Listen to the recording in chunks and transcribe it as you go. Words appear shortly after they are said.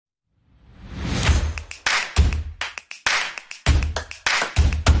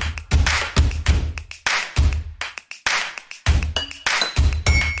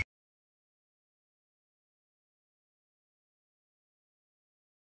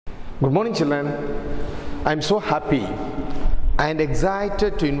Good morning, children. I am so happy and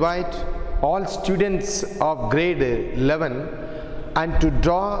excited to invite all students of grade 11 and to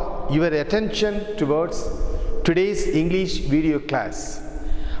draw your attention towards today's English video class.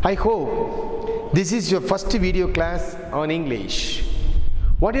 I hope this is your first video class on English.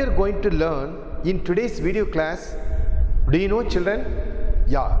 What you are going to learn in today's video class, do you know, children?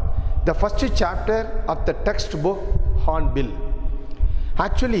 Yeah, the first chapter of the textbook Hornbill.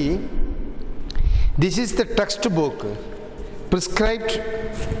 Actually, this is the textbook prescribed.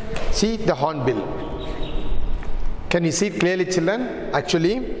 See the hornbill. Can you see it clearly, children?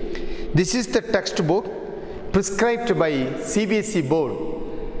 Actually, this is the textbook prescribed by CBSE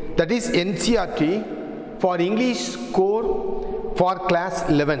board, that is NCERT, for English core for class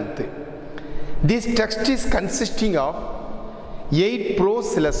 11th. This text is consisting of 8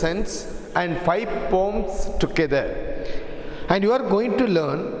 prose lessons and 5 poems together. And you are going to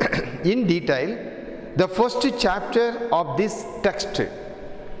learn in detail the first chapter of this text.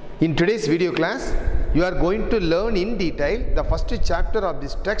 In today's video class, you are going to learn in detail the first chapter of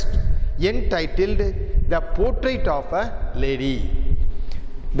this text entitled The Portrait of a Lady.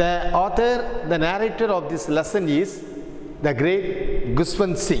 The author, the narrator of this lesson is the great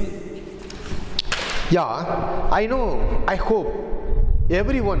Guswant Singh. Yeah, I know, I hope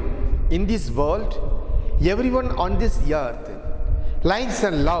everyone in this world, everyone on this earth likes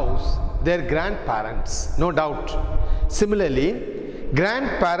and loves their grandparents, no doubt. Similarly,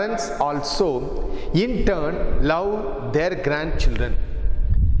 grandparents also in turn love their grandchildren.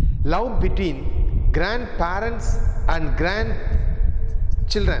 Love between grandparents and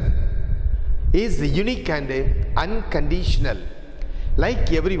grandchildren is unique and unconditional.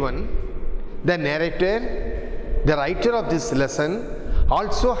 Like everyone, the narrator, the writer of this lesson,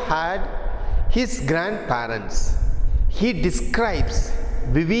 also had his grandparents. He describes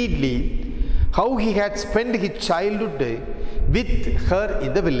vividly how he had spent his childhood with her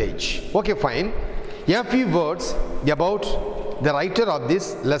in the village. Okay, fine. A few words about the writer of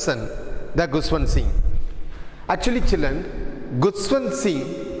this lesson, the Guswant Singh. Actually, children, Guswant Singh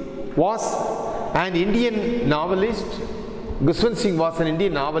was an Indian novelist. Guswant Singh was an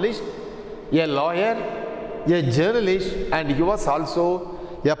Indian novelist, a lawyer, a journalist, and he was also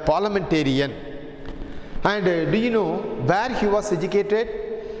a parliamentarian. And do you know where he was educated?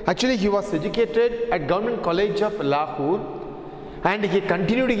 Actually, he was educated at Government College of Lahore, and he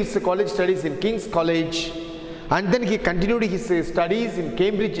continued his college studies in King's College, and then he continued his studies in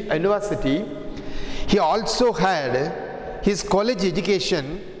Cambridge University. He also had his college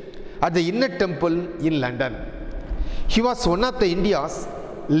education at the Inner Temple in London. He was one of the India's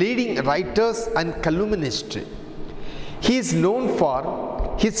leading writers and columnists. He is known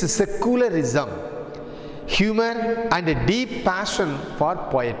for his secularism, humor, and a deep passion for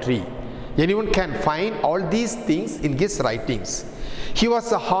poetry. Anyone can find all these things in his writings. He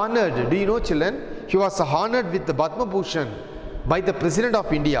was honored, do you know, children? He was honored with the Padma Bhushan by the President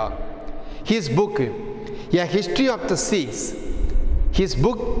of India. His book, A History of the Sikhs,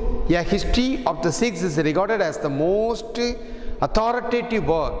 A History of the Sikhs is regarded as the most authoritative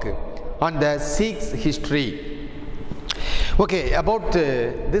work on the Sikhs history. Okay, about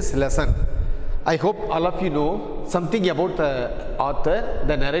this lesson, I hope all of you know something about the author,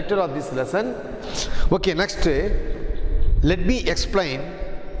 the narrator of this lesson. Okay, next, let me explain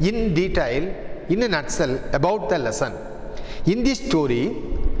in detail, in a nutshell, about the lesson. In this story,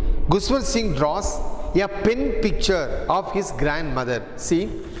 Guswant Singh draws a pen picture of his grandmother. See,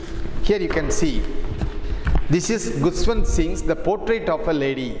 here you can see. This is Guswant Singh's The Portrait of a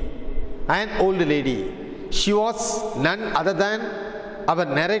Lady, an old lady. She was none other than our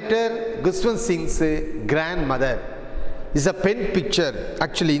narrator Guswant Singh's grandmother. This is a pen picture.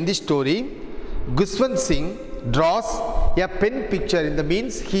 Actually, in this story, Guswant Singh draws a pen picture. In the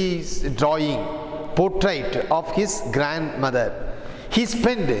means he is drawing portrait of his grandmother. He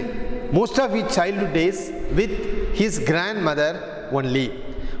spent most of his childhood days with his grandmother only.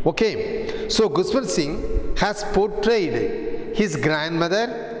 Okay, so Guswant Singh has portrayed his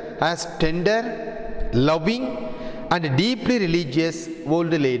grandmother as tender, loving, and deeply religious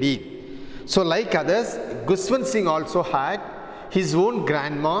old lady. So like others, Guswant Singh also had his own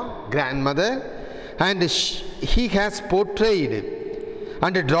grandmother, and he has portrayed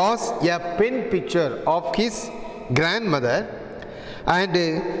and draws a pen picture of his grandmother, and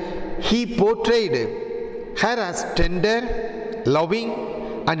he portrayed her as tender,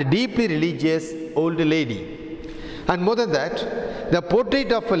 loving, and deeply religious old lady. And more than that, the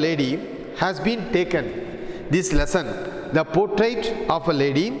portrait of a lady has been taken. This lesson, The Portrait of a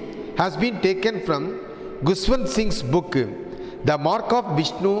Lady, has been taken from Guswant Singh's book, The Mark of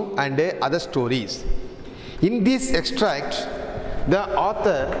Vishnu and other stories. In this extract, the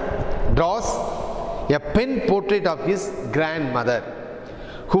author draws a pen portrait of his grandmother,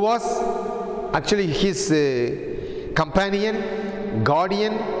 who was actually his companion,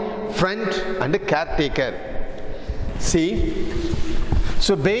 guardian, friend and caretaker. See,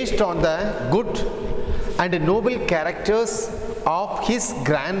 so based on the good and noble characters of his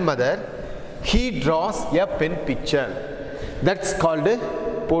grandmother, he draws a pen picture. That's called a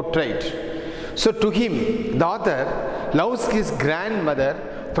portrait. So to him, the author loves his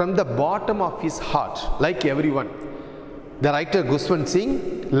grandmother from the bottom of his heart, like everyone. The writer Guswant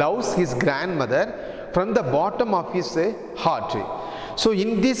Singh loves his grandmother from the bottom of his heart. So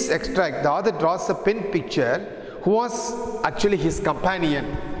in this extract, the author draws a pen picture who was actually his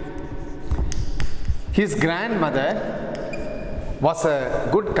companion. His grandmother was a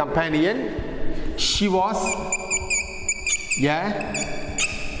good companion. She was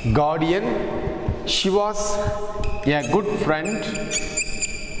a guardian, she was a good friend,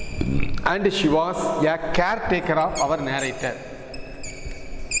 and she was a caretaker of our narrator.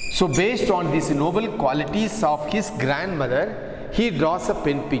 So based on these noble qualities of his grandmother, he draws a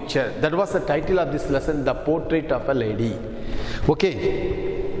pen picture. That was the title of this lesson, The Portrait of a Lady.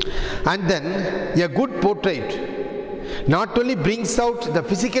 Okay. And then a good portrait not only brings out the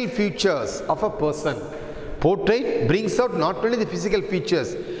physical features of a person. Portrait brings out not only the physical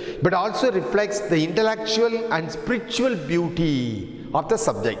features, but also reflects the intellectual and spiritual beauty of the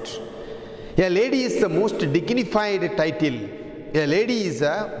subject. A lady is the most dignified title. A lady is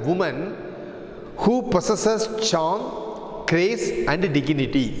a woman who possesses charm, grace and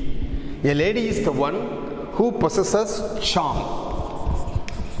dignity. A lady is the one who possesses charm.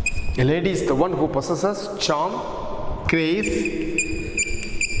 A lady is the one who possesses charm, grace,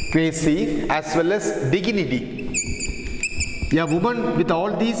 as well as dignity. A woman with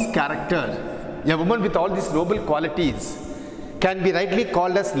all these characters, a woman with all these noble qualities can be rightly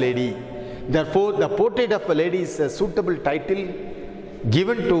called as lady. Therefore, the portrait of a lady is a suitable title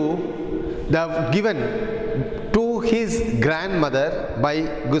given to his grandmother by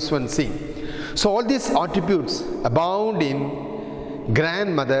Guswant Singh. So all these attributes abound in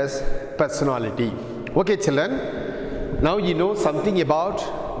grandmother's personality. Okay, children, now you know something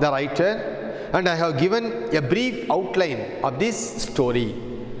about the writer, and I have given a brief outline of this story,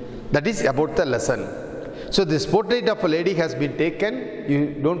 that is about the lesson. So this portrait of a lady has been taken,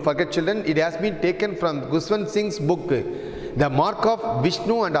 you don't forget children, it has been taken from Guswant Singh's book, The Mark of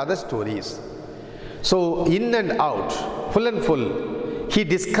Vishnu and Other Stories. So in and out, full and full, he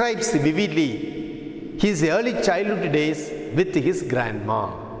describes vividly his early childhood days with his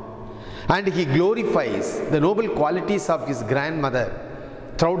grandma, and he glorifies the noble qualities of his grandmother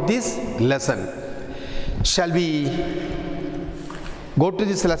throughout this lesson. Shall we go to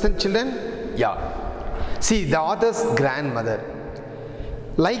this lesson, children? Yeah. See, the author's grandmother.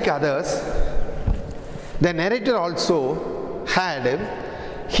 Like others, the narrator also had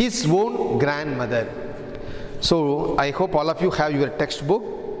his own grandmother. So I hope all of you have your textbook.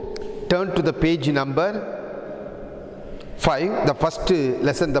 Turn to the page number 5, the first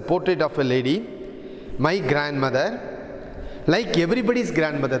lesson, The Portrait of a Lady. My grandmother, like everybody's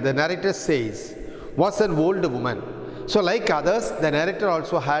grandmother, the narrator says, was an old woman. So like others, the narrator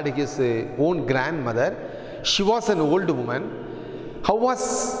also had his own grandmother. She was an old woman. How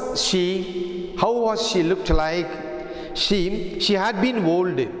was she looked like? She had been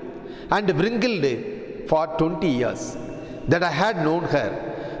old and wrinkled for 20 years that I had known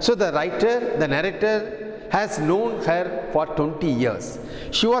her. So the narrator has known her for 20 years.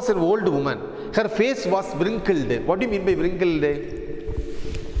 She was an old woman. Her face was wrinkled. What do you mean by wrinkled?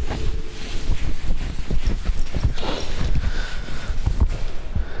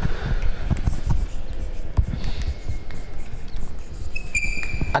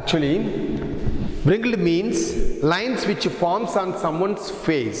 Actually, wrinkled means lines which forms on someone's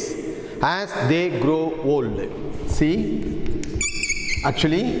face as they grow old. See,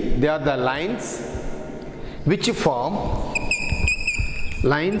 actually they are the lines which form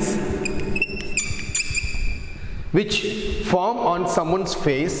on someone's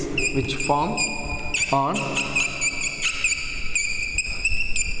face,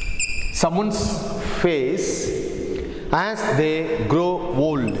 as they grow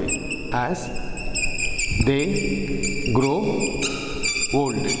old.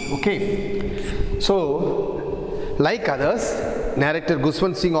 Okay. So, like others, narrator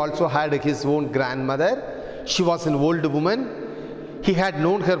Guswant Singh also had his own grandmother. She was an old woman. He had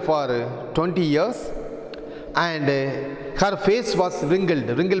known her for 20 years, and her face was wrinkled.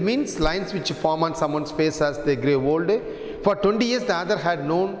 Wrinkle means lines which form on someone's face as they grow old. For 20 years the author had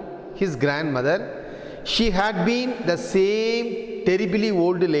known his grandmother. She had been the same terribly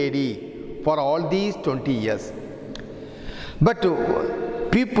old lady for all these 20 years. But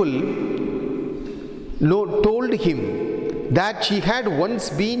people told him that she had once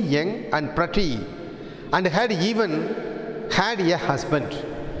been young and pretty and had even had a husband.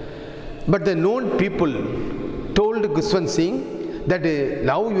 But the known people told Guswant Singh that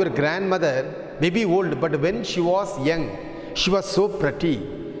now your grandmother may be old, but when she was young, she was so pretty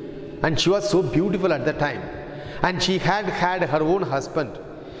and she was so beautiful at the time, and she had her own husband.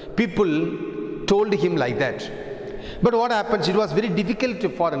 People told him like that. But what happens, it was very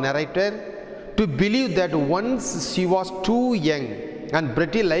difficult for a narrator to believe that once she was too young and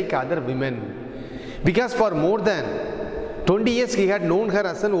pretty like other women, because for more than 20 years he had known her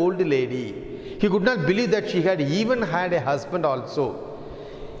as an old lady. He could not believe that she had even had a husband also.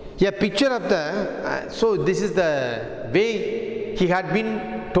 A picture of the, so this is the way he had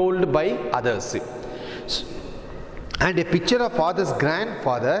been told by others. And a picture of father's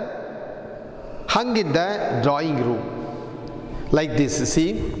grandfather hung in the drawing room like this.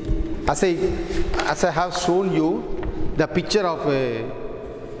 See, as I have shown you the picture of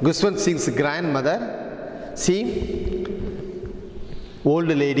Guswant Singh's grandmother. See, old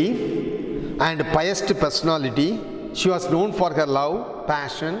lady and pious personality. She was known for her love,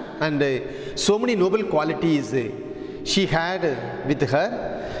 passion, and so many noble qualities she had with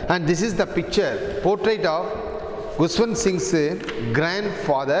her. And this is the picture, portrait of Guswant Singh's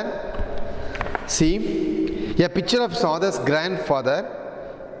grandfather. See, a picture of father's grandfather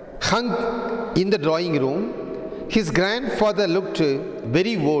hung in the drawing room. His grandfather looked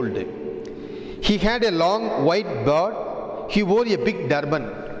very old. He had a long white beard. He wore a big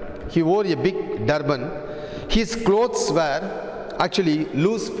turban. His clothes were actually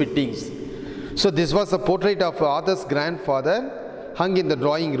loose fittings. So this was a portrait of author's grandfather hung in the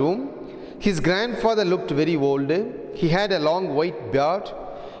drawing room. His grandfather looked very old. He had a long white beard.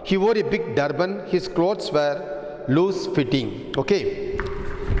 He wore a big turban. His clothes were loose fitting. Okay.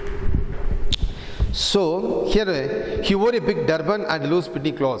 So here he wore a big turban and loose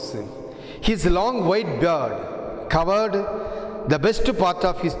fitting clothes. His long white beard covered the best part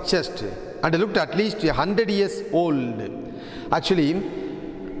of his chest and looked at least 100 years old. Actually,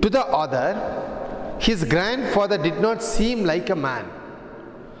 to the author, his grandfather did not seem like a man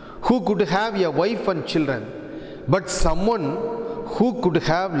who could have a wife and children, but someone who could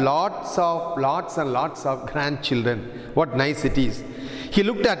have lots and lots of grandchildren. What nice it is. He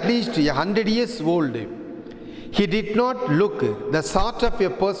looked at least 100 years old. He did not look the sort of a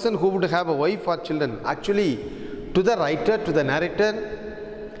person who would have a wife or children. Actually, to the writer, to the narrator,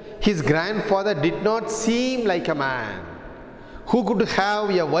 his grandfather did not seem like a man who could have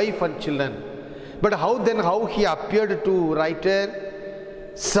a wife and children. But how he appeared to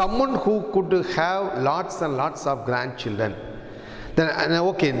writer? Someone who could have lots and lots of grandchildren.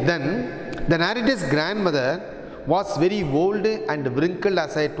 Then the narrator's grandmother was very old and wrinkled,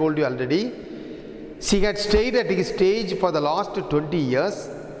 as I told you already. She had stayed at his stage for the last 20 years.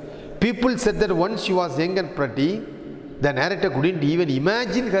 People said that once she was young and pretty. The narrator couldn't even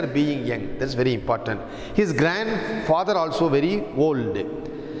imagine her being young. That's very important. His grandfather also very old.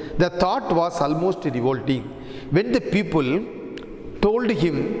 The thought was almost revolting. When the people told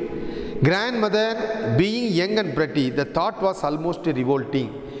him, grandmother being young and pretty, the thought was almost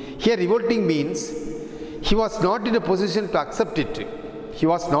revolting. Here revolting means he was not in a position to accept it. He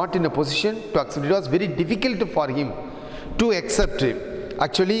was not in a position to accept it. It was very difficult for him to accept it.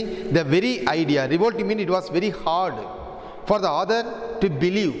 Actually, the very idea, revolting means it was very hard for the author to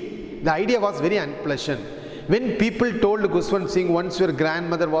believe. The idea was very unpleasant. When people told Guswant Singh, once your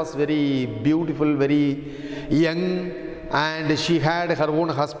grandmother was very beautiful, very young, and she had her own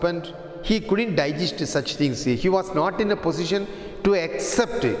husband, he couldn't digest such things. He was not in a position to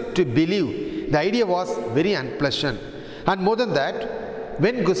accept, to believe. The idea was very unpleasant. And more than that,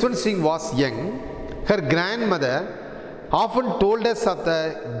 when Guswant Singh was young, her grandmother often told us of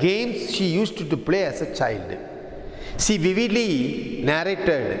the games she used to play as a child. She vividly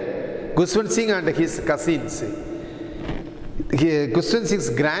narrated Guswant Singh and his cousins. Guswant Singh's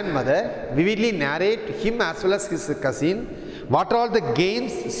grandmother vividly narrated him as well as his cousin what are all the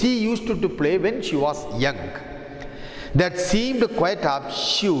games she used to play when she was young. That seemed quite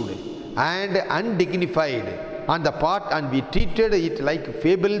absurd and undignified on the part, and we treated it like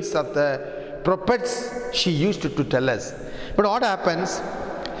fables of the prophets she used to tell us. But what happens?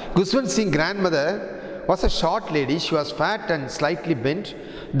 Guswant Singh's grandmother was a short lady. She was fat and slightly bent.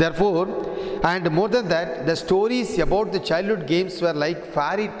 Therefore, and more than that, the stories about the childhood games were like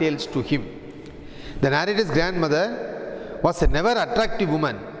fairy tales to him. The narrator's grandmother was a never attractive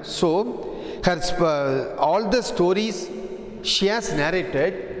woman. So her all the stories she has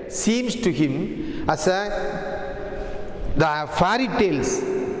narrated seems to him as the fairy tales.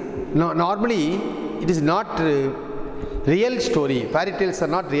 No, normally it is not real story. Fairy tales are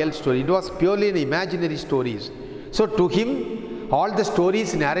not real story. It was purely an imaginary stories. So to him, all the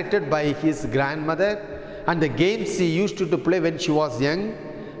stories narrated by his grandmother and the games he used to play when she was young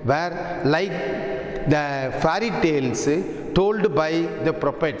were like the fairy tales told by the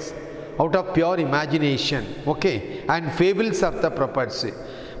prophets out of pure imagination, okay, and fables of the prophets.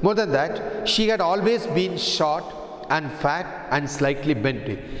 More than that, she had always been short and fat and slightly bent.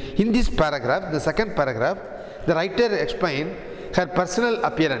 In this paragraph, the second paragraph, the writer explained her personal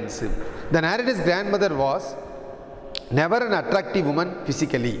appearance. The narrator's grandmother was never an attractive woman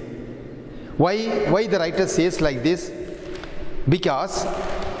physically. Why the writer says like this? Because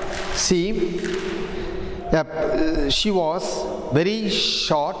see, she was very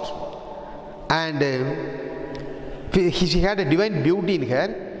short and she had a divine beauty in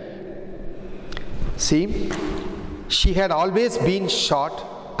her. See, she had always been short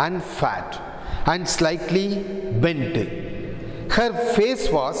and fat and slightly bent. Her face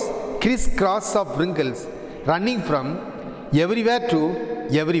was crisscross of wrinkles running from everywhere to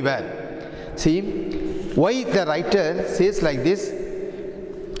everywhere. See, why the writer says like this?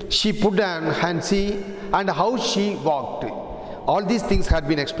 She put on and see and how she walked. All these things had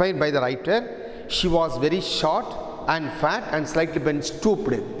been explained by the writer. She was very short and fat and slightly bent,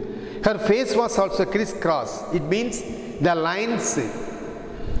 stooped. Her face was also crisscross. It means the lines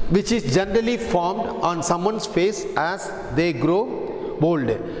which is generally formed on someone's face as they grow old.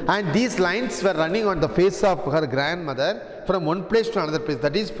 And these lines were running on the face of her grandmother from one place to another place.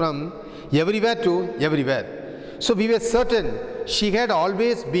 That is from everywhere to everywhere. So we were certain she had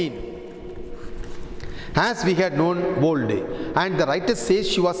always been, as we had known, old. And the writer says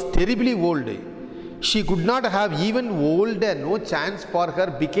she was terribly old. She could not have even older, no chance for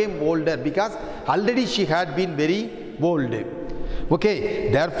her became older because already she had been very old.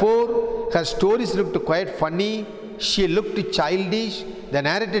 Okay, therefore her stories looked quite funny. She looked childish. The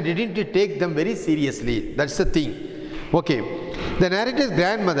narrator didn't take them very seriously. That's the thing. Okay, the narrator's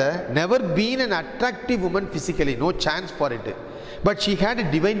grandmother never been an attractive woman physically, no chance for it. But she had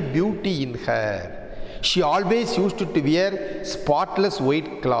a divine beauty in her. She always used to wear spotless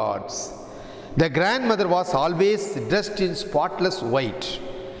white clothes. The grandmother was always dressed in spotless white.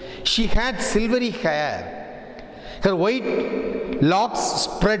 She had silvery hair. Her white locks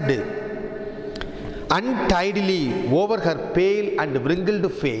spread untidily over her pale and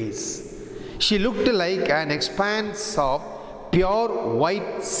wrinkled face. She looked like an expanse of pure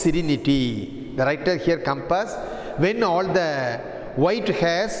white serenity. The writer here compares when all the white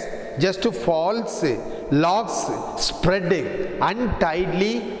hairs just falls, locks spread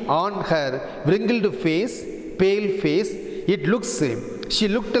untidily on her wrinkled face, pale face. It looks, she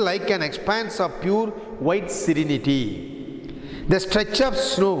looked like an expanse of pure white serenity. The stretch of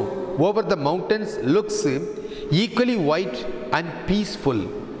snow over the mountains looks equally white and peaceful.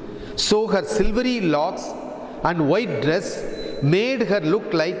 So her silvery locks and white dress made her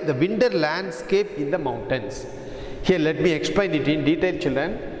look like the winter landscape in the mountains. Here let me explain it in detail,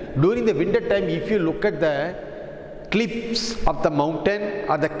 children. During the winter time, if you look at the cliffs of the mountain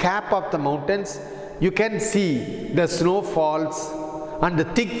or the cap of the mountains, you can see the snowfalls and the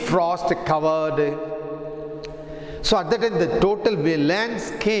thick frost covered. So at that time the total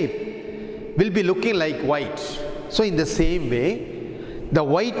landscape will be looking like white. So in the same way, the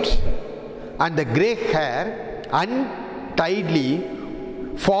white and the grey hair untidily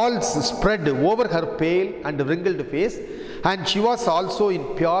falls spread over her pale and wrinkled face, and she was also in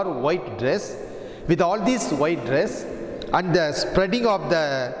pure white dress. With all this white dress and the spreading of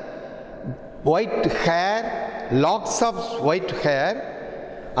the white hair, locks of white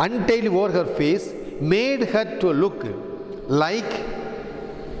hair untidily over her face made her to look like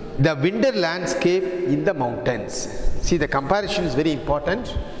the winter landscape in the mountains. See, the comparison is very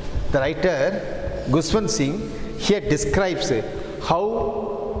important. The writer Guswant Singh here describes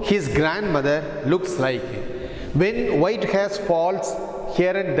how his grandmother looks like. When white hairs falls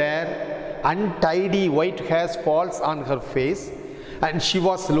here and there, untidy white hairs falls on her face, and she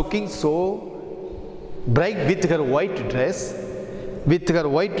was looking so bright with her white dress. With her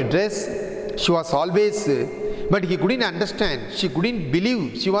white dress, she was always, but he couldn't understand, she couldn't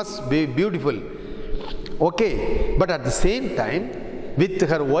believe she was beautiful. Okay, but at the same time, with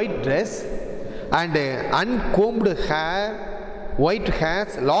her white dress and uncombed hair, white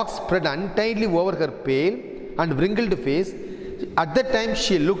hairs, locks spread untidily over her pale and wrinkled face, at that time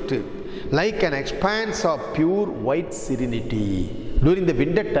she looked like an expanse of pure white serenity. During the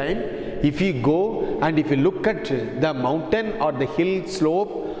winter time, if you go and if you look at the mountain or the hill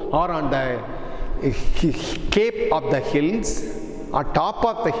slope or on the cape of the hills or top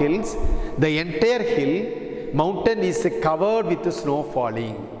of the hills, the entire hill mountain is covered with snow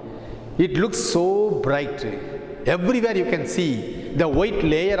falling. It looks so bright. Everywhere you can see the white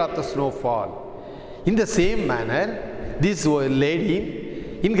layer of the snowfall. In the same manner, this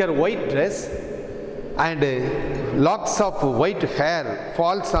lady in her white dress and locks of white hair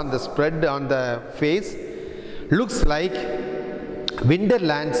falls on the spread on the face, looks like winter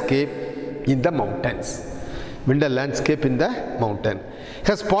landscape in the mountains. Winter landscape in the mountain.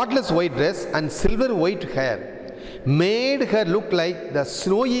 Her spotless white dress and silver white hair made her look like the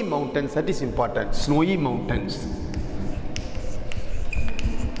snowy mountains. That is important. Snowy mountains.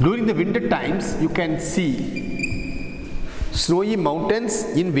 During the winter times, you can see snowy mountains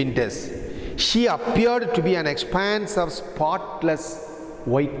in winters. She appeared to be an expanse of spotless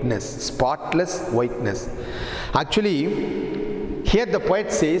whiteness. Spotless whiteness. Actually, here the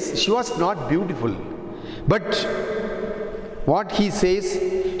poet says she was not beautiful, but what he says,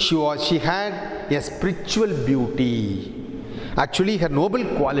 she had a spiritual beauty. Actually, her noble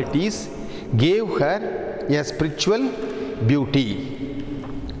qualities gave her a spiritual beauty.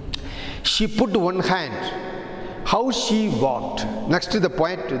 She put one hand, how she walked. Next to the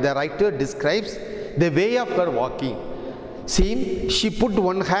poet, the writer describes the way of her walking. See, she put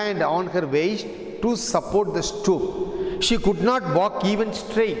one hand on her waist to support the stoop. She could not walk even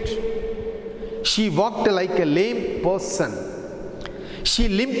straight. She walked like a lame person. She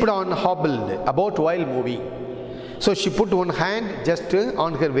limped and hobbled about while moving. So she put one hand just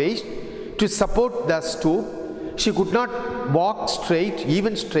on her waist to support the stoop. She could not walk straight,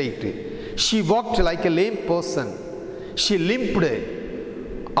 even straight. She walked like a lame person. She limped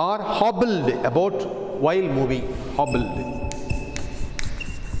or hobbled about while moving. Hobbled.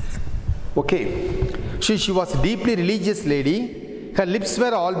 Okay. She was a deeply religious lady. Her lips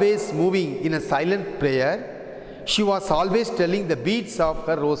were always moving in a silent prayer. She was always telling the beads of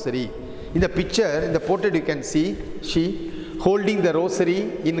her rosary. In the picture, in the portrait, you can see she holding the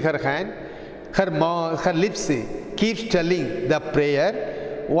rosary in her hand. Her lips keeps telling the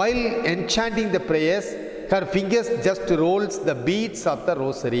prayer. While enchanting the prayers, her fingers just rolls the beads of the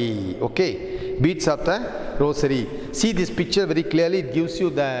rosary. Okay, beads of the rosary. See this picture very clearly. It gives you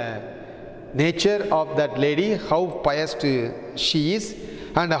the nature of that lady, how pious she is,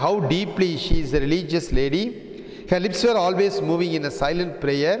 and how deeply she is a religious lady. Her lips were always moving in a silent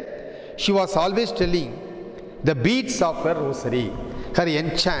prayer. She was always telling the beads of her rosary. Her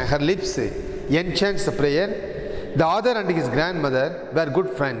lips enchants the prayer. The author and his grandmother were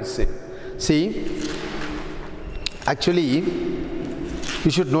good friends. See, actually,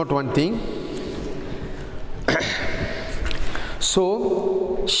 you should note one thing.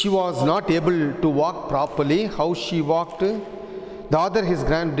 So, she was not able to walk properly. How she walked, the author, his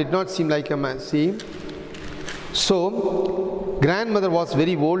did not seem like a man. See, so grandmother was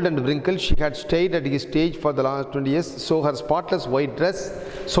very old and wrinkled. She had stayed at his stage for the last 20 years. So her spotless white dress,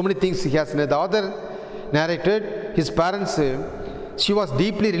 so many things he has. The author narrated his parents. She was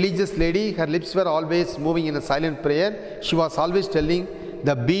deeply religious lady. Her lips were always moving in a silent prayer. She was always telling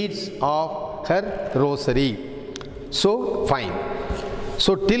the beads of her rosary. So fine.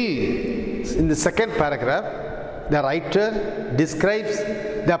 So till in the second paragraph, the writer describes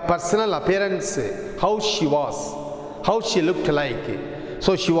the personal appearance, how she was, how she looked like.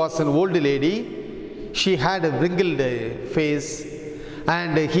 So she was an old lady. She had a wrinkled face,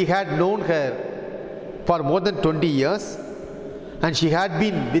 and he had known her for more than 20 years, and she had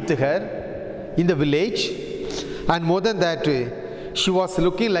been with her in the village, and more than that, she was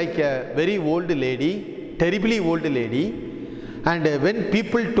looking like a very old lady, terribly old lady. And when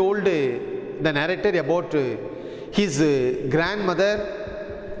people told the narrator about his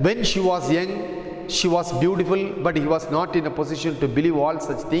grandmother, when she was young, she was beautiful, but he was not in a position to believe all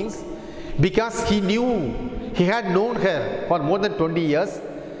such things, because he knew, he had known her for more than 20 years.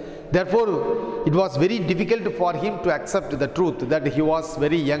 Therefore, it was very difficult for him to accept the truth that he was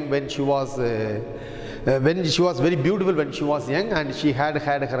very young when she was very beautiful when she was young, and she had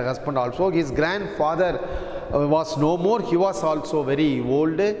her husband also. His grandfather was no more. He was also very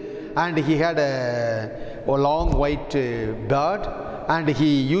old, and he had a long white beard, and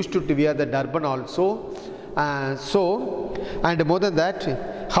he used to wear the turban also. And more than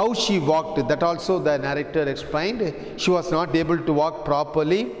that, how she walked, that also the narrator explained. She was not able to walk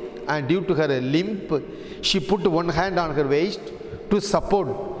properly, and due to her limp, she put one hand on her waist to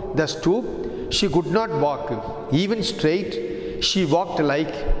support the stoop. She could not walk even straight. She walked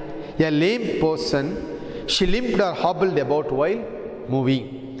like a lame person. She limped or hobbled about while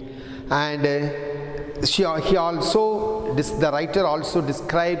moving. And the writer also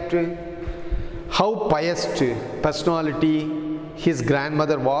described how pious personality his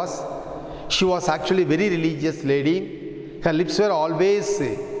grandmother was. She was actually a very religious lady. Her lips were always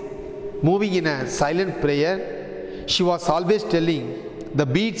moving in a silent prayer. She was always telling the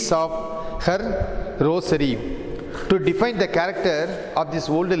beads of her rosary. To define the character of this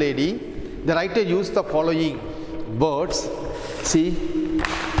old lady, the writer used the following words. See,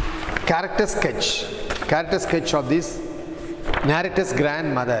 character sketch of this narrator's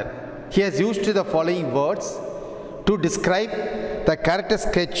grandmother. He has used the following words to describe the character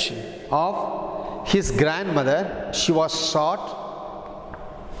sketch of his grandmother. She was short,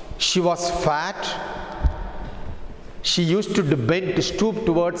 she was fat, she used to bend, to stoop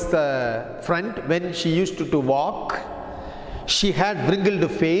towards the front when she used to walk. She had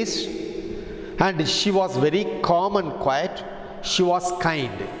wrinkled face, and she was very calm and quiet. She was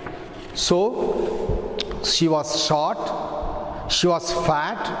kind. So, she was short, she was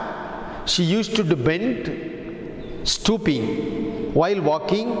fat, she used to bend, stooping. While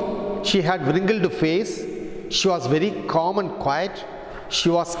walking, she had wrinkled face, she was very calm and quiet, she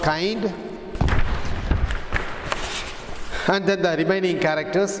was kind. And then the remaining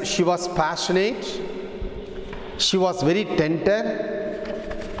characters, she was passionate, she was very tender,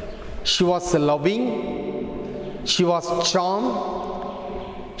 she was loving, she was charm,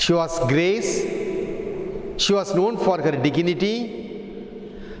 she was grace, she was known for her dignity,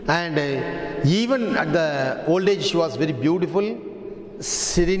 and even at the old age she was very beautiful,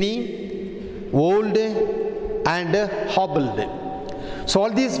 serene, old, and hobbled. So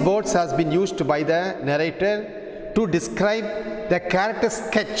all these words has been used by the narrator to describe the character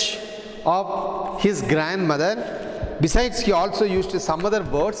sketch of his grandmother. Besides, he also used some other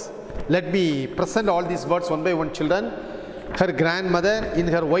words. Let me present all these words one by one, children. Her grandmother in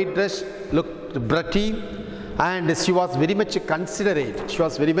her white dress looked pretty, and she was very much considerate. She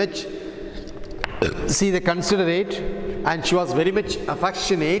was very much, considerate, and she was very much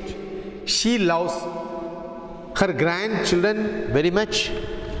affectionate. She loves her grandchildren very much,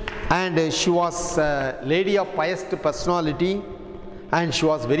 and she was a lady of pious personality, and she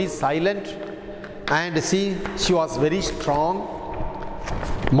was very silent, and she was very strong.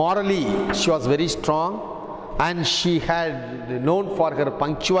 Morally, she was very strong, and she had known for her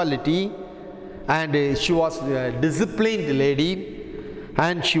punctuality, and she was a disciplined lady,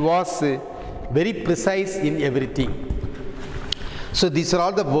 and she was very precise in everything. So these are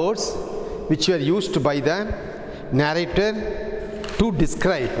all the words which were used by the narrator to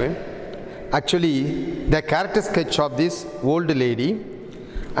describe actually the character sketch of this old lady.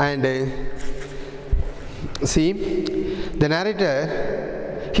 And see, the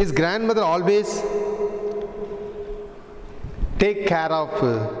narrator, his grandmother always take care of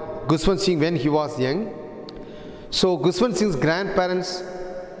Guswant Singh when he was young. So Guswant Singh's grandparents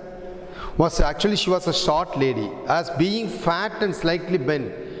she was a short lady. As being fat and slightly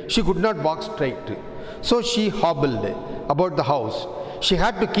bent, she could not walk straight. So she hobbled about the house. She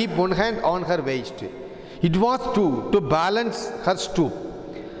had to keep one hand on her waist. It was to balance her stoop.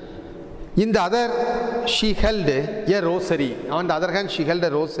 In the other, she held a rosary. On the other hand, she held a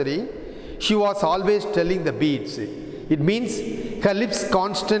rosary. She was always telling the beads. It means her lips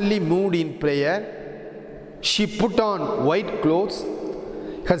constantly moved in prayer. She put on white clothes.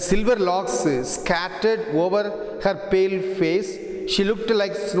 Her silver locks scattered over her pale face. She looked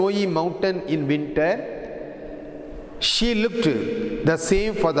like snowy mountain in winter. She looked the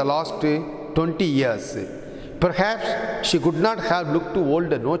same for the last 20 years. Perhaps she could not have looked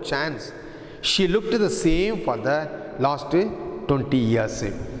older, no chance. She looked the same for the last 20 years.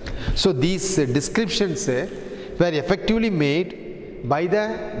 So these descriptions were effectively made by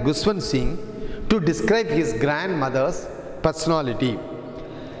the Guswant Singh to describe his grandmother's personality.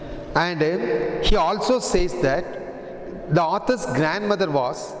 And he also says that the author's grandmother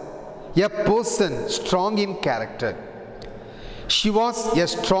was a person strong in character. She was a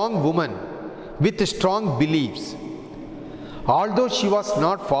strong woman with strong beliefs. Although she was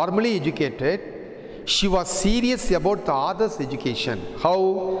not formally educated, she was serious about the other's education. How?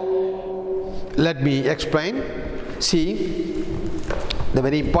 Let me explain. See, the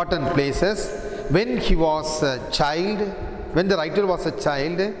very important places. When he was a child, when the writer was a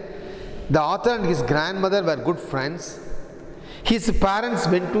child, the author and his grandmother were good friends. His parents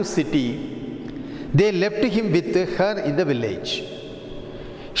went to city. They left him with her in the village.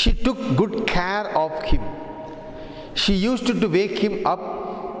 She took good care of him. She used to wake him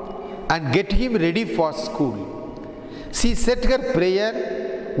up and get him ready for school. She said her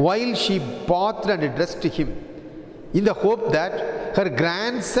prayer while she bathed and dressed him, in the hope that her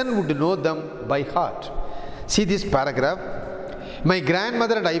grandson would know them by heart. See this paragraph. My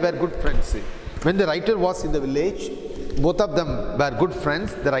grandmother and I were good friends. When the writer was in the village, both of them were good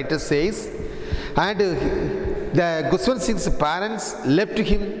friends, the writer says. And the Guswant Singh's parents left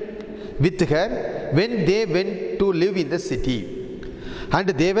him with her when they went to live in the city. And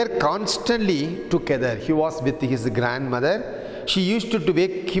they were constantly together. He was with his grandmother. She used to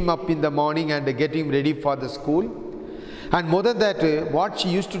wake him up in the morning and get him ready for the school. And more than that, what she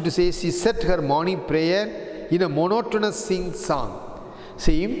used to say, she said her morning prayer in a monotonous sing-song.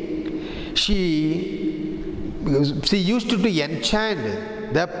 See, she used to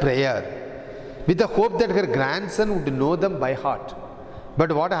enchant the prayer with the hope that her grandson would know them by heart.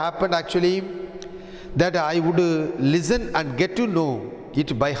 But what happened actually, that I would listen and get to know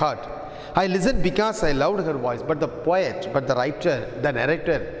it by heart. I listened because I loved her voice. But the poet, but the writer, the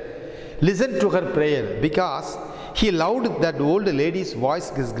narrator, listened to her prayer because he loved that old lady's voice,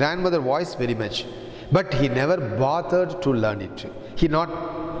 his grandmother's voice very much. But he never bothered to learn it. He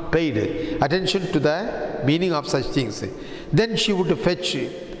not paid attention to the meaning of such things. Then she would fetch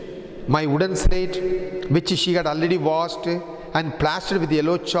my wooden slate, which she had already washed and plastered with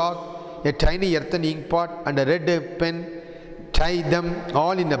yellow chalk, a tiny earthen ink pot and a red pen, tie them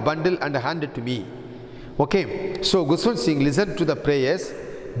all in a bundle and hand it to me. Okay, so Guswant Singh listened to the prayers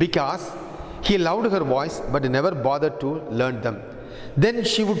because he loved her voice but never bothered to learn them. Then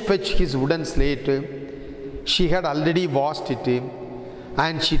she would fetch his wooden slate. She had already washed it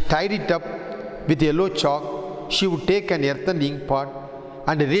and she tied it up with yellow chalk. She would take an earthen ink pot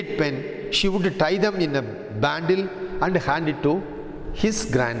and a red pen. She would tie them in a bundle and hand it to his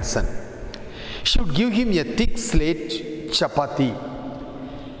grandson. She would give him a thick slate chapati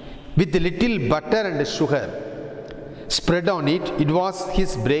with a little butter and sugar spread on it. It was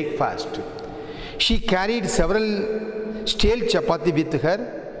his breakfast. She carried several stale chapati with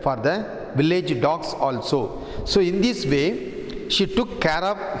her for the village dogs also. So in this way, she took care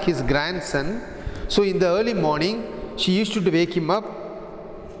of his grandson. So in the early morning, she used to wake him up.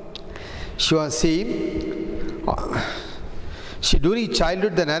 She was saying, during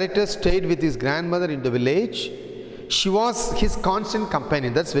childhood, the narrator stayed with his grandmother in the village. She was his constant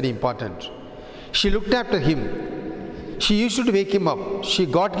companion. That's very important. She looked after him. She used to wake him up. She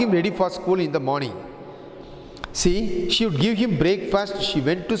got him ready for school in the morning. See, she would give him breakfast. She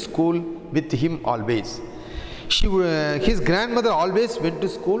went to school with him always. His grandmother always went to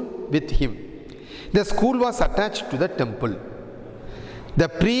school with him. The school was attached to the temple. The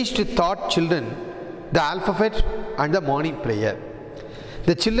priest taught children the alphabet and the morning prayer.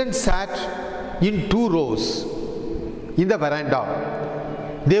 The children sat in 2 rows in the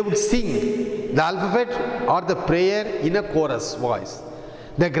veranda. They would sing the alphabet or the prayer in a chorus voice.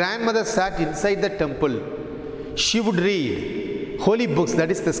 The grandmother sat inside the temple. She would read holy books,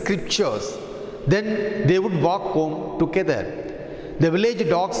 that is the scriptures. Then they would walk home together. The village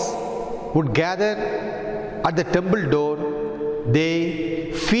dogs would gather at the temple door.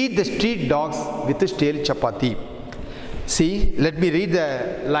 They feed the street dogs with stale chapati. See, let me read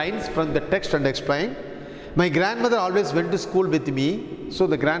the lines from the text and explain. My grandmother always went to school with me. So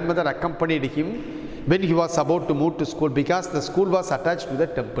the grandmother accompanied him when he was about to move to school because the school was attached to the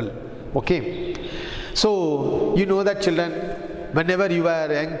temple. Okay. So you know that children, whenever you are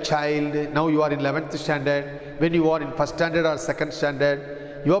a young child, now you are in 11th standard, when you are in 1st standard or 2nd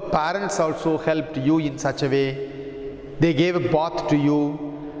standard, your parents also helped you in such a way. They gave a bath to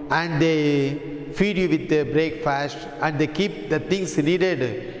you and they feed you with the breakfast and they keep the things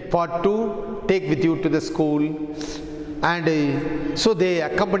needed for to take with you to the school. And so they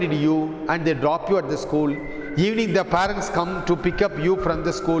accompanied you and they drop you at the school. Evening the parents come to pick up you from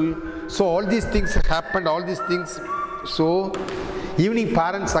the school. So all these things happened, all these things. So evening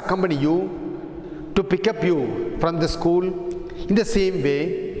parents accompany you to pick up you from the school. In the same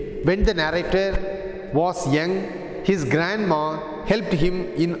way, when the narrator was young, his grandma helped him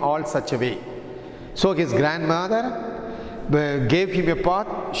in all such a way. So his grandmother gave him a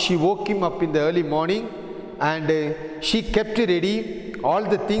pot. She woke him up in the early morning and she kept ready all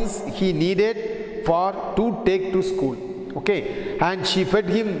the things he needed for to take to school. Okay, and she fed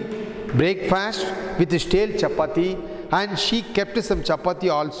him breakfast with stale chapati and she kept some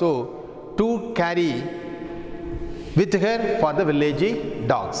chapati also to carry with her for the village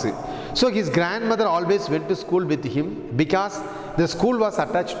dogs. So his grandmother always went to school with him because the school was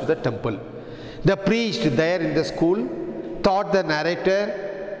attached to the temple. The priest there in the school taught the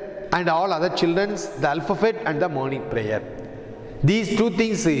narrator and all other children the alphabet and the morning prayer. These 2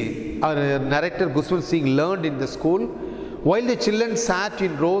 things our narrator Guswant Singh learned in the school While the children sat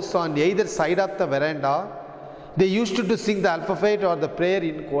in rows on either side of the veranda, they used to sing the alphabet or the prayer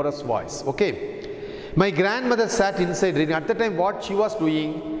in chorus voice. Okay. My grandmother sat inside reading. At the time, what she was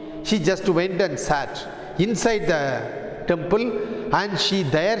doing, she just went and sat inside the temple, and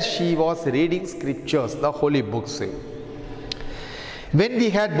there she was reading scriptures, the holy books. When we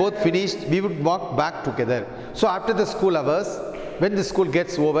had both finished, we would walk back together. So after the school hours, when the school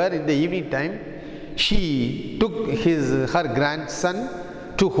gets over in the evening time, she took her grandson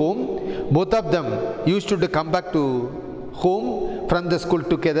to home. Both of them used to come back to home from the school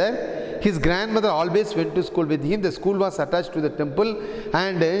together. His grandmother always went to school with him. The school was attached to the temple,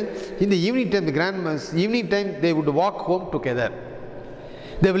 and in the evening time, they would walk home together.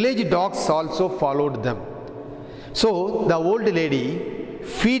 The village dogs also followed them. So the old lady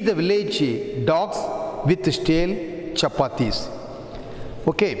feed the village dogs with stale chapatis.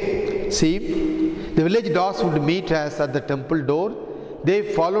 Okay, see, the village dogs would meet us at the temple door.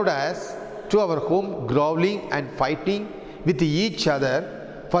 They followed us to our home, growling and fighting with each other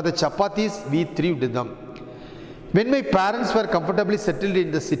for the chapatis we threw to them. When my parents were comfortably settled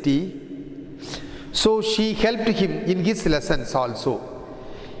in the city, so she helped him in his lessons also.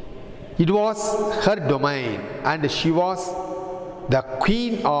 It was her domain, and she was the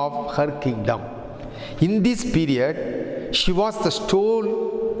queen of her kingdom. In this period, she was the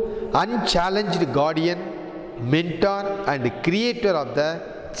sole, unchallenged guardian, mentor and creator of the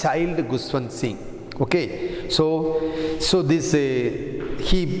child Guswan Singh. Okay, so this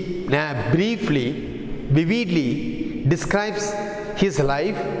he briefly, vividly describes his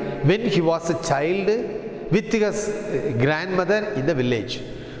life when he was a child with his grandmother in the village.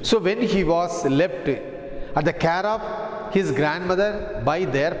 So when he was left at the care of his grandmother by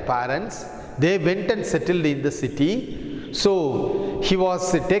their parents, they went and settled in the city. So he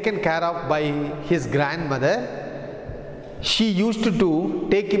was taken care of by his grandmother. She used to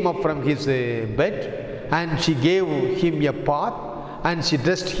take him up from his bed, and she gave him a path, and she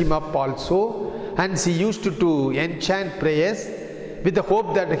dressed him up also, and she used to enchant prayers with the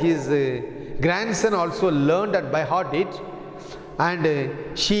hope that his grandson also learned and by heart it.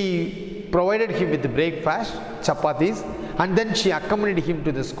 And she provided him with the breakfast, chapatis, and then she accompanied him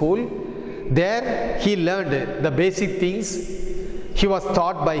to the school. There he learned the basic things. He was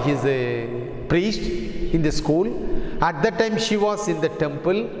taught by his priest in the school. At that time she was in the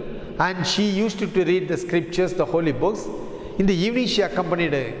temple, and she used to read the scriptures, the holy books. In the evening she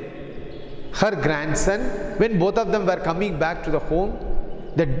accompanied her grandson. When both of them were coming back to the home,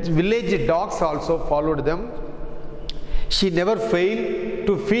 the village dogs also followed them. She never failed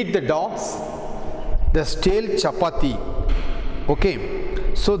to feed the dogs the stale chapati.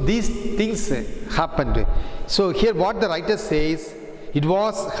 Okay, so these things happened. So here what the writer says, it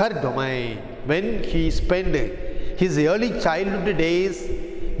was her domain. When he spent his early childhood days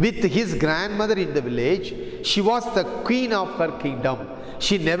with his grandmother in the village, she was the queen of her kingdom.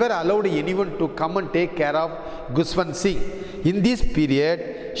 She never allowed anyone to come and take care of Guswan Singh. In this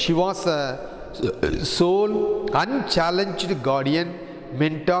period, she was a sole, unchallenged guardian,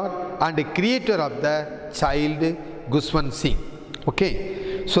 mentor and creator of the child Guswan Singh.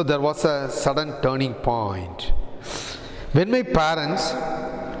 Okay, so there was a sudden turning point. When my parents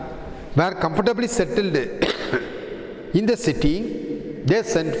were comfortably settled in the city, they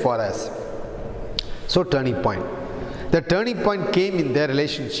sent for us. So turning point. The turning point came in their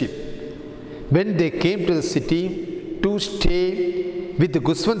relationship when they came to the city to stay with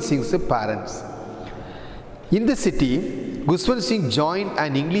Guswan Singh's parents. In the city, Guswan Singh joined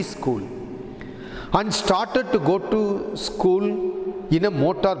an English school and started to go to school in a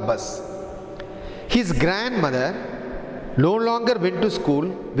motor bus. His grandmother no longer went to school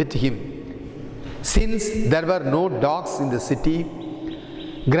with him. Since there were no dogs in the city,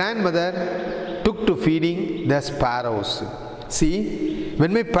 grandmother took to feeding the sparrows. See,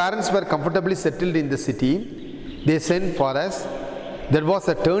 when my parents were comfortably settled in the city, they sent for us. There was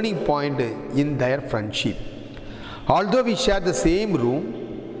a turning point in their friendship. Although we shared the same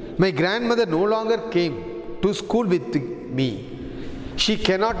room, my grandmother no longer came to school with me. She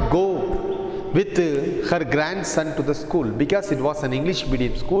cannot go with her grandson to the school because it was an English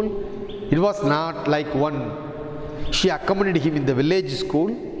medium school. It was not like one. She accompanied him in the village school.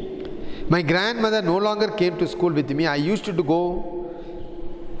 My grandmother no longer came to school with me. I used to go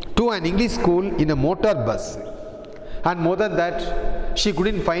to an English school in a motor bus. And more than that, she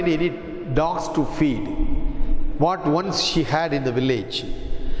couldn't find any dogs to feed, what once she had in the village.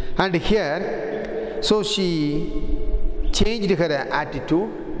 And here, so she changed her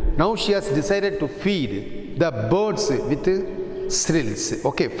attitude. Now she has decided to feed the birds with thrills.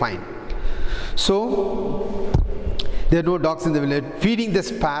 Okay, fine. So There are no dogs in the village. Feeding the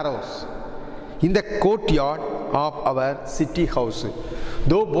sparrows in the courtyard of our city house.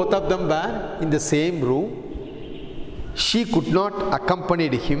 Though both of them were in the same room, she could not accompany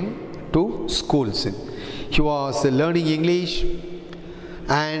him to schools. He was learning English,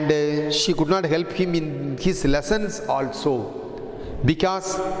 and she could not help him in his lessons also,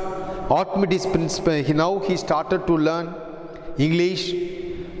 because Archimedes principle, now he started to learn English,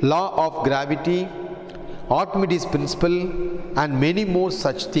 law of gravity, Archimedes principle, and many more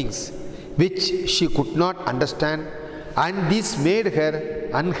such things which she could not understand, and this made her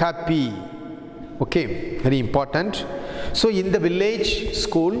unhappy. Okay, very important. So in the village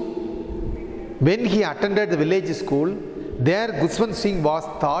school, when he attended the village school, there Guswant Singh was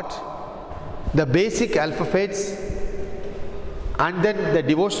taught the basic alphabets, and then the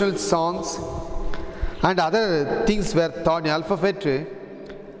devotional songs and other things were taught in alphabet,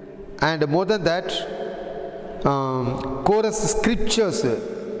 and more than that, chorus scriptures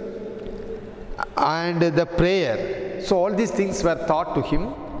and the prayer. So all these things were taught to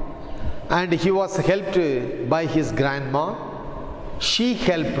him, and he was helped by his grandma. She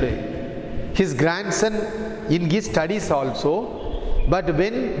helped his grandson in his studies also, but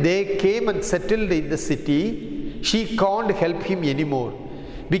when they came and settled in the city, she can't help him anymore,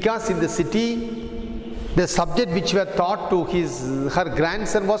 because in the city the subject which were taught to her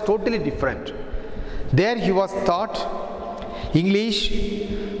grandson was totally different. There he was taught English,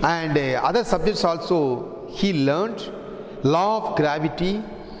 and other subjects also he learned, law of gravity,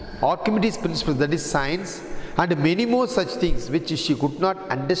 Archimedes principle, that is science, and many more such things which she could not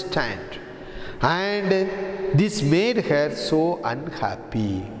understand, and this made her so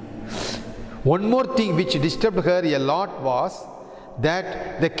unhappy. One more thing which disturbed her a lot was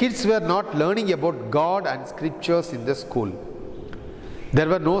that the kids were not learning about God and scriptures in the school. There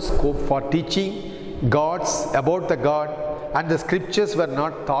were no scope for teaching about the God, and the scriptures were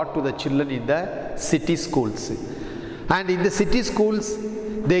not taught to the children in the city schools. And in the city schools,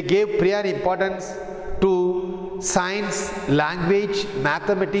 they gave prior importance to science, language,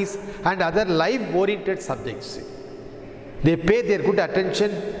 mathematics, and other life-oriented subjects. They pay their good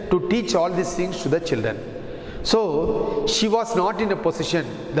attention to teach all these things to the children. So she was not in a position,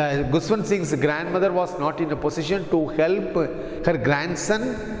 the Guswant Singh's grandmother was not in a position to help her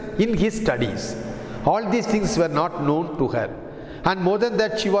grandson in his studies. All these things were not known to her, and more than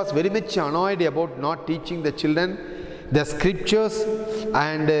that, she was very much annoyed about not teaching the children the scriptures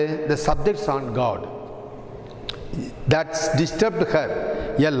and the subjects on God. That disturbed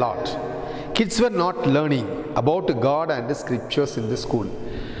her a lot. Kids were not learning about God and the scriptures in the school,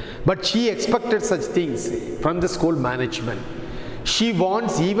 but she expected such things from the school management. She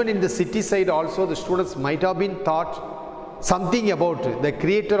wants, even in the city side also, the students might have been taught something about the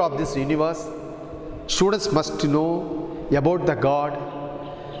creator of this universe. Students must know about the God,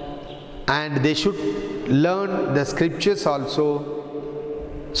 and they should learn the scriptures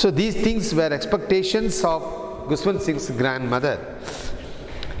also. So these things were expectations of Guswant Singh's grandmother.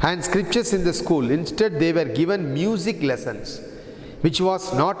 And scriptures in the school, instead they were given music lessons, which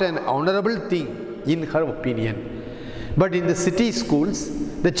was not an honorable thing in her opinion. But in the city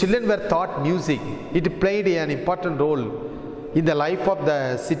schools, the children were taught music. It played an important role in the life of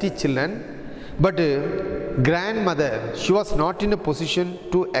the city children. But grandmother, she was not in a position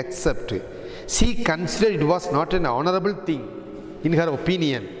to accept. She considered it was not an honorable thing in her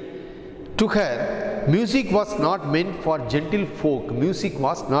opinion. To her, music was not meant for gentle folk. Music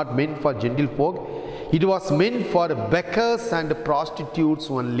was not meant for gentle folk. It was meant for beggars and prostitutes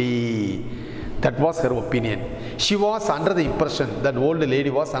only. That was her opinion. She was under the impression, that old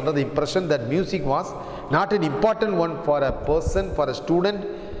lady was under the impression that music was not an important one for a person, for a student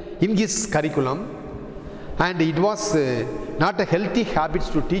in his curriculum, and it was not a healthy habit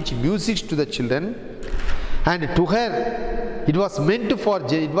to teach music to the children. And to her, it was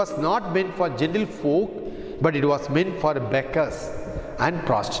not meant for gentle folk, but it was meant for beggars and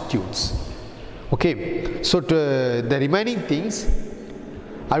prostitutes. Okay, so to the remaining things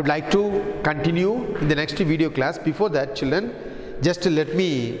I would like to continue in the next video class. Before that, children, just let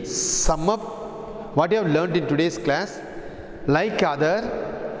me sum up what you have learned in today's class. Like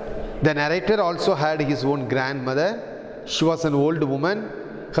the narrator also had his own grandmother. She was an old woman.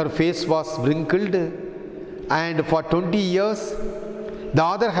 Her face was wrinkled, and for 20 years the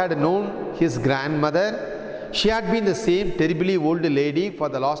author had known his grandmother. She had been the same terribly old lady for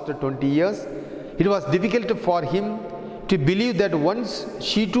the last 20 years. It was difficult for him to believe that once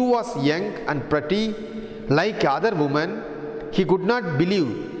she too was young and pretty like other women. He could not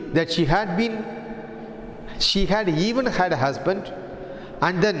believe that she had even had a husband,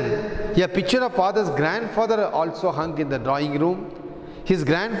 And then a picture of father's grandfather also hung in the drawing room. His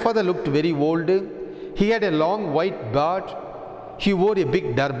grandfather looked very old. He had a long white beard. He wore a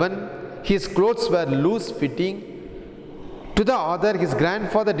big turban. His clothes were loose fitting. To the other, his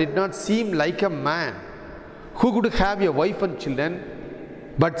grandfather did not seem like a man who could have a wife and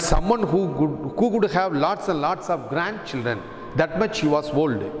children, but someone who could have lots and lots of grandchildren. That much he was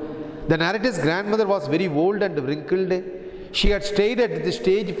old. The narrator's grandmother was very old and wrinkled. She had stayed at the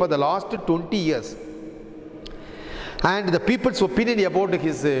stage for the last 20 years. And the people's opinion about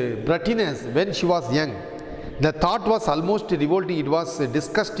his prettiness when she was young, the thought was almost revolting. It was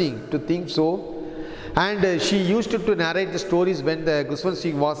disgusting to think so. And she used to narrate the stories when the Guswant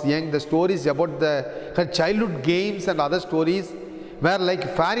Singh was young. The stories about her childhood games and other stories were like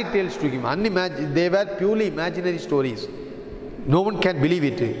fairy tales to him. They were purely imaginary stories. No one can believe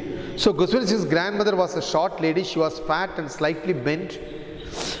it. So Guswant Singh's grandmother was a short lady. She was fat and slightly bent.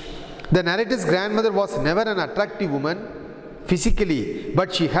 The narrator's grandmother was never an attractive woman physically,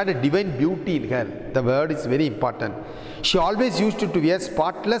 but she had a divine beauty in her. The word is very important. She always used to wear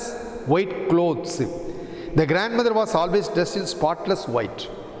spotless white clothes. The grandmother was always dressed in spotless white.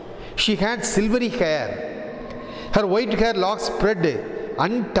 She had silvery hair. Her white hair locks spread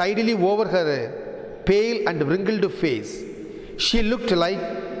untidily over her pale and wrinkled face. She looked like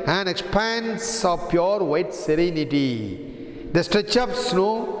an expanse of pure white serenity. The stretch of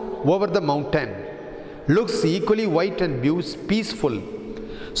snow over the mountain looks equally white and peaceful.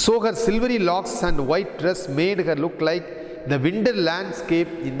 So her silvery locks and white dress made her look like the winter landscape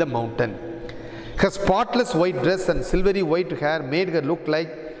in the mountain. Her spotless white dress and silvery white hair made her look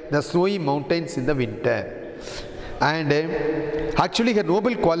like the snowy mountains in the winter. And actually her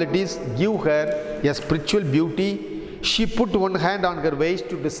noble qualities give her a spiritual beauty. She put one hand on her waist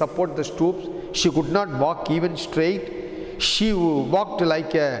to support the stoops. She could not walk even straight. She walked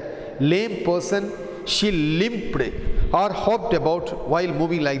like a lame person. She limped or hopped about while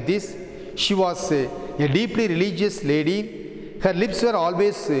moving like this. She was a deeply religious lady. Her lips were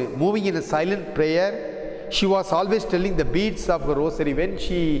always moving in a silent prayer. She was always telling the beads of her rosary. When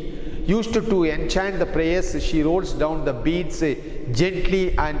she used to enchant the prayers, she rolls down the beads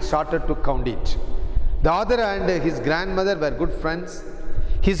gently and started to count it. The father and his grandmother were good friends.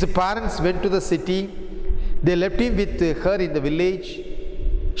 His parents went to the city. They left him with her in the village.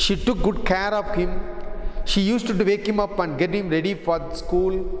 She took good care of him. She used to wake him up and get him ready for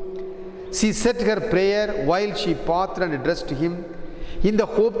school. She said her prayer while she bathed and dressed him in the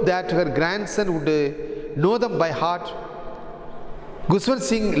hope that her grandson would know them by heart. Guswant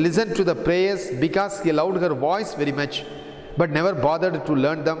Singh listened to the prayers because he loved her voice very much, but never bothered to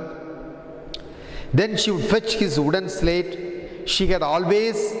learn them. Then she would fetch his wooden slate. She had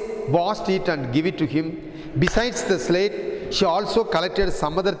always washed it and give it to him. Besides the slate, she also collected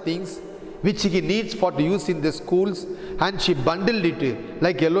some other things which he needs for use in the schools, and she bundled it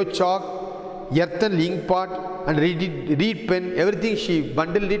like yellow chalk, earthen ink pot and reed pen. Everything she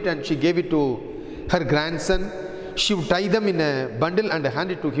bundled it and she gave it to her grandson. She would tie them in a bundle and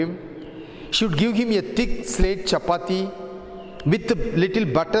hand it to him. She would give him a thick slate chapati with little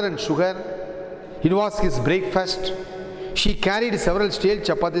butter and sugar. It was his breakfast. She carried several stale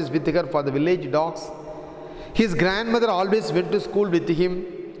chapatis with her for the village dogs. His grandmother always went to school with him.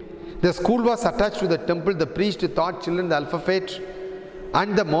 The school was attached to the temple. The priest taught children the alphabet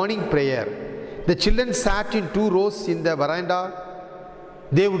and the morning prayer. The children sat in 2 rows in the veranda.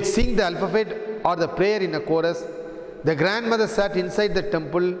 They would sing the alphabet or the prayer in a chorus. The grandmother sat inside the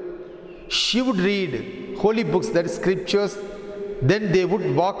temple. She would read holy books, that is scriptures. Then they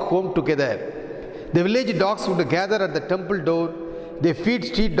would walk home together. The village dogs would gather at the temple door. They feed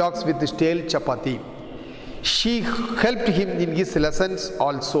street dogs with stale chapati. She helped him in his lessons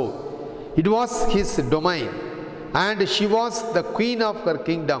also. It was his domain, and she was the queen of her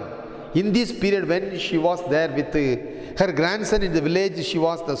kingdom. In this period when she was there with her grandson in the village, she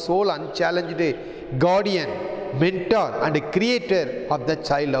was the sole unchallenged guardian, mentor and creator of the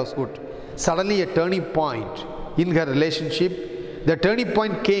child household. Suddenly a turning point in her relationship. The turning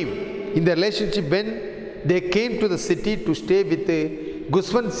point came in the relationship when they came to the city to stay with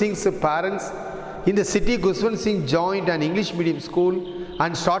Guswant Singh's parents. In the city, Guswant Singh joined an English medium school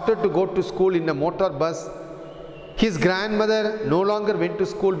and started to go to school in a motor bus. His grandmother no longer went to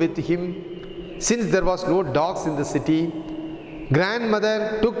school with him since there was no dogs in the city.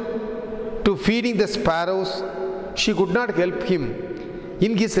 Grandmother took to feeding the sparrows. She could not help him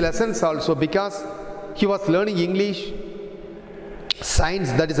in his lessons also because he was learning English,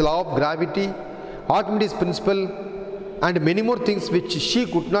 science, that is law of gravity, Archimedes principle and many more things which she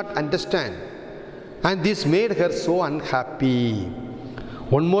could not understand. And this made her so unhappy.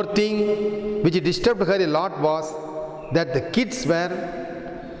 One more thing which disturbed her a lot was that the kids were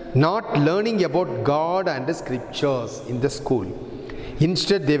not learning about God and the scriptures in the school.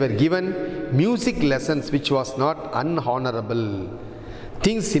 Instead, they were given music lessons which was not unhonorable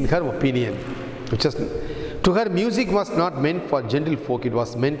things in her opinion. To her, music was not meant for gentlefolk, it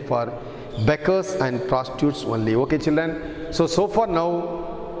was meant for beggars and prostitutes only. Okay, children? So far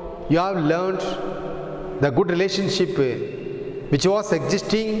now, you have learned the good relationship which was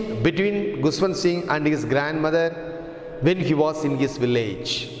existing between Guswant Singh and his grandmother when he was in his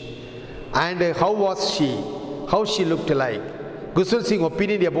village. And how was she? How she looked like? Guswant Singh's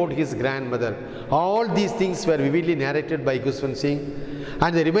opinion about his grandmother. All these things were vividly narrated by Guswant Singh.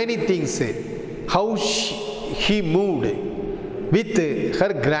 And the remaining things, how he moved with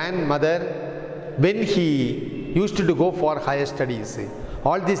her grandmother when he used to go for higher studies.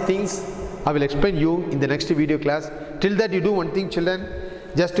 All these things I will explain you in the next video class. Till that, you do one thing, children,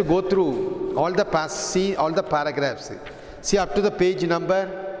 just to go through all the see all the paragraphs. See up to the page number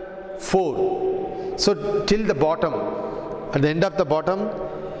 4. So till the bottom, at the end of the bottom,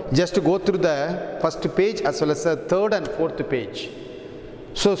 just to go through the first page as well as the third and fourth page.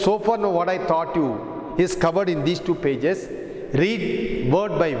 So far now what I taught you is covered in these 2 pages. Read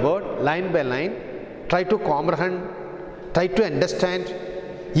word by word, line by line. Try to comprehend, try to understand.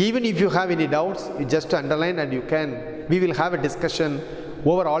 Even if you have any doubts, you just underline and we will have a discussion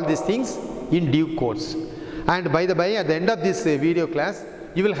over all these things in due course. And by the way, at the end of this video class,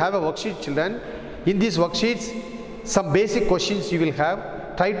 you will have a worksheet, children. In these worksheets, some basic questions you will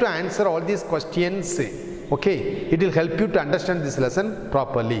have. Try to answer all these questions. Okay, it will help you to understand this lesson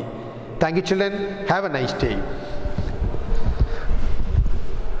properly. Thank you, children. Have a nice day.